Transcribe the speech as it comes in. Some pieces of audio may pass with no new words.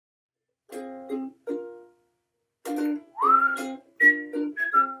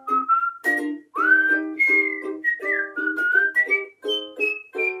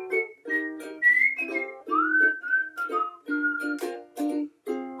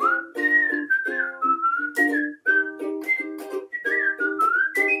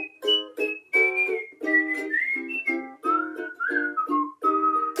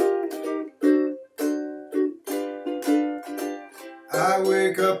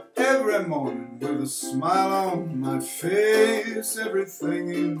up every morning with a smile on my face, everything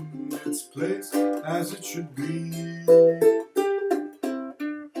in its place as it should be.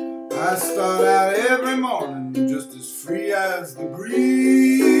 I start out every morning just as free as the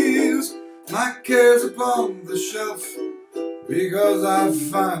breeze, my cares upon the shelf, because I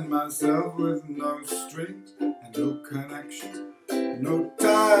find myself with no strings and no connections, no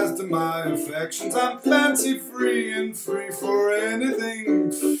ties to my affections. I'm fancy free and free for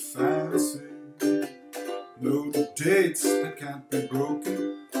anything fancy. No dates that can't be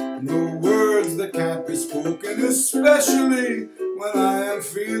broken, no words that can't be spoken, especially when I am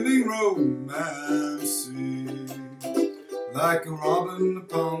feeling romancy. Like a robin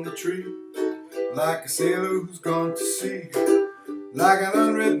upon the tree, like a sailor who's gone to sea, like an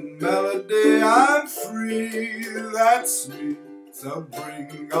unwritten melody, I'm free, that's me. So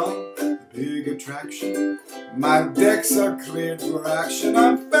bring on the big attraction, my decks are cleared for action.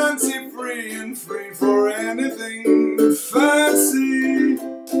 I'm fancy free and free